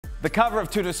The cover of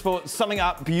Tuttosport summing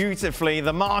up beautifully.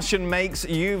 The Martian makes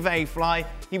Juve fly.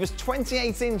 He was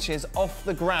 28 inches off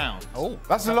the ground. Oh,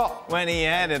 that's a lot. When he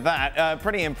headed that.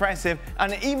 Pretty impressive.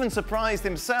 And even surprised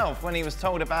himself when he was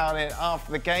told about it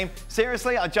after the game.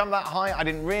 Seriously, I jumped that high. I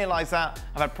didn't realise that.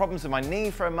 I've had problems with my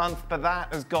knee for a month, but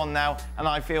that has gone now, and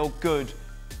I feel good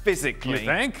physically. You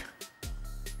think?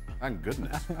 Thank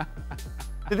goodness.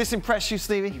 Did this impress you,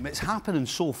 Stevie? It's happening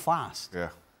so fast. Yeah.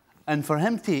 And for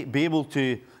him to be able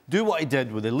to do what he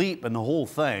did with the leap and the whole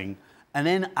thing, and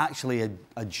then actually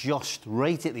adjust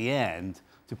right at the end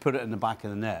to put it in the back of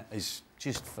the net is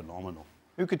just phenomenal.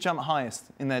 Who could jump highest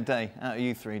in their day out of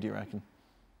you three, do you reckon?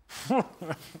 I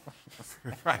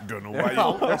don't know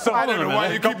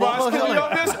why you keep asking me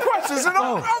obvious questions and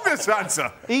obvious answer.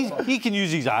 He can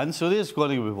use his hands, so there's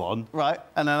going to be one. Right.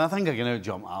 And then I think I can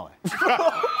out-jump Ali.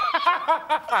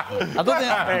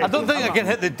 I don't think I can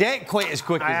hit the deck quite as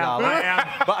quick as Ali.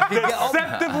 But I can get up.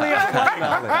 Deceptively athletic.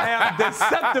 I am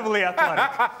deceptively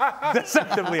athletic.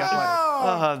 Deceptively athletic.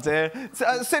 Oh, dear.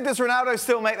 Sid, does Ronaldo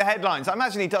still make the headlines? I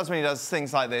imagine he does when he does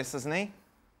things like this, doesn't he?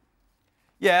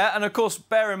 Yeah, and of course,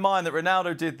 bear in mind that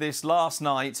Ronaldo did this last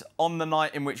night on the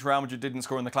night in which Real Madrid didn't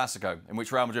score in the Clasico, in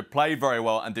which Real Madrid played very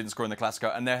well and didn't score in the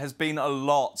Clasico. And there has been a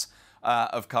lot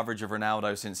of coverage of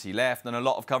Ronaldo since he left, and a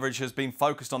lot of coverage has been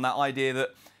focused on that idea that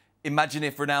imagine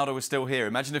if Ronaldo was still here.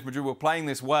 Imagine if Madrid were playing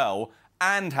this well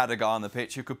and had a guy on the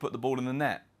pitch who could put the ball in the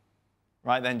net.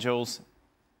 Right then, Jules.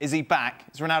 Is he back?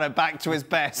 Is Ronaldo back to his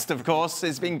best, of course?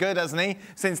 He's been good, hasn't he?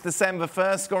 Since December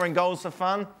 1st, scoring goals for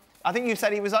fun. I think you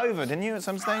said he was over, didn't you, at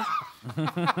some stage?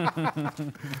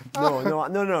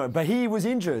 No. But he was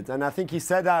injured, and I think he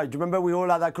said that. Do you remember we all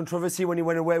had that controversy when he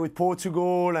went away with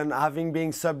Portugal and having been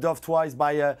subbed off twice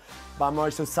by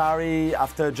Maurizio Sarri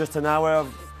after just an hour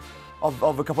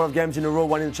of a couple of games in a row,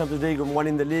 one in the Champions League and one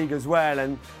in the league as well.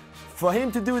 And for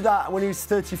him to do that when he was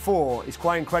 34 is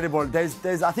quite incredible. I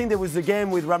think there was a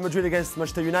game with Real Madrid against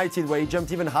Manchester United where he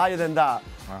jumped even higher than that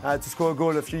to score a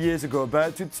goal a few years ago.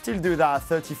 But to still do that at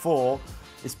 34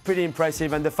 is pretty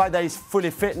impressive. And the fact that he's fully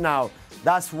fit now,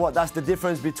 that's the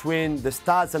difference between the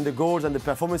stats and the goals and the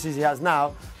performances he has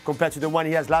now compared to the one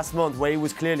he has last month where he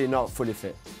was clearly not fully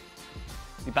fit.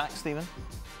 Is he back, Stephen?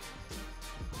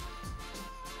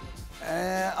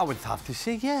 I would have to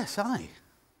say yes, aye.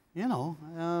 You know,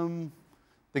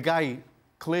 the guy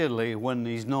clearly, when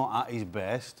he's not at his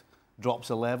best, drops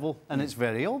a level, and it's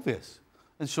very obvious.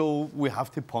 And so we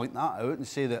have to point that out and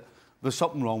say that there's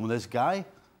something wrong with this guy.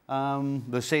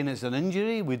 They're saying it's an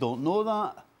injury. We don't know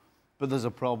that, but there's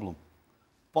a problem.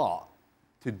 But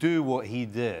to do what he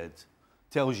did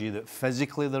tells you that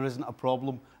physically there isn't a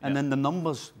problem, and then the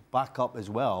numbers back up as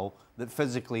well that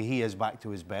physically he is back to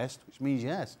his best, which means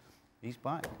yes. He's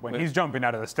back. When he's jumping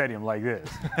out of the stadium like this,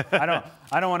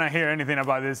 I don't want to hear anything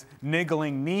about this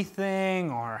niggling knee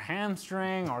thing or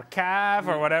hamstring or calf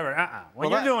or whatever. When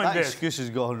you're doing that this, excuse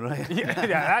is gone, right? yeah,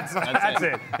 that's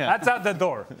it. Yeah. That's out the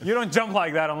door. You don't jump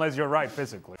like that unless you're right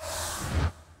physically.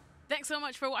 Thanks so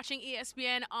much for watching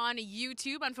ESPN on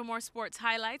YouTube. And for more sports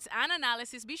highlights and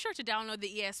analysis, be sure to download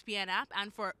the ESPN app.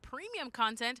 And for premium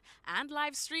content and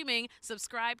live streaming,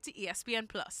 subscribe to ESPN+.